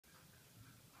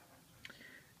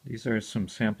These are some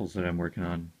samples that I'm working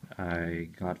on. I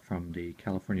got from the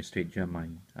California State Gem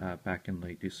Mine back in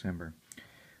late December.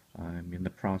 I'm in the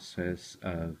process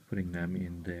of putting them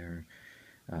in their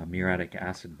muriatic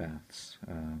acid baths.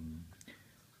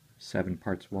 7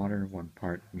 parts water, 1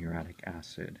 part muriatic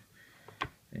acid,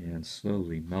 and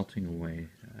slowly melting away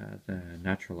the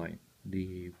naturalite,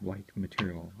 the white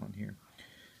material on here.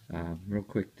 Real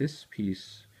quick, this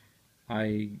piece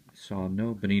I saw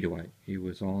no benitoite, it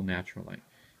was all naturalite,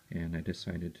 and I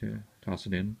decided to toss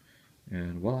it in,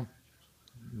 and voila,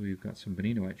 we've got some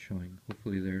benitoite showing.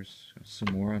 Hopefully there's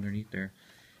some more underneath there.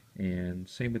 And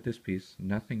same with this piece,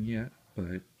 nothing yet,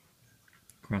 but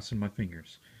crossing my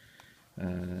fingers.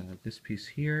 This piece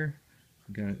here,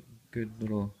 got a good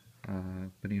little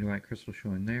benitoite crystal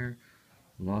showing there.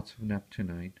 Lots of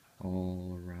neptunite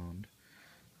all around.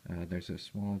 There's a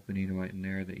small benitoite in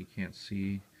there that you can't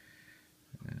see.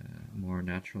 More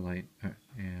naturalite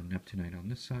and neptunite on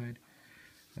this side.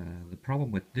 The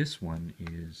problem with this one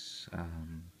is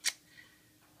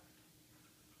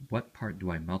what part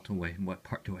do I melt away and what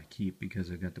part do I keep,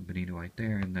 because I've got the benitoite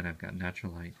there and then I've got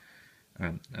naturalite,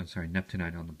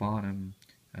 neptunite on the bottom,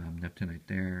 neptunite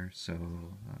there, so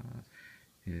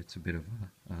it's a bit of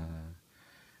a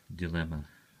dilemma.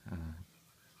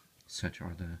 Such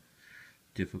are the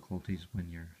difficulties when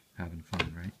you're having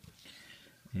fun, right?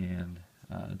 And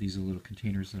these are little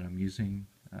containers that I'm using,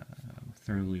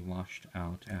 thoroughly washed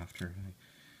out after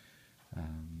I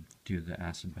do the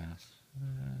acid bath.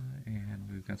 And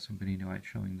we've got some benitoite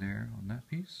showing there on that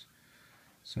piece.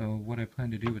 So what I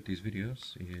plan to do with these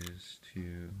videos is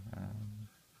to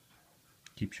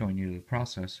keep showing you the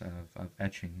process of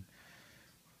etching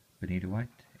benitoite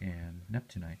and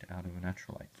neptunite out of a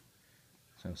naturalite.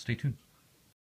 So stay tuned.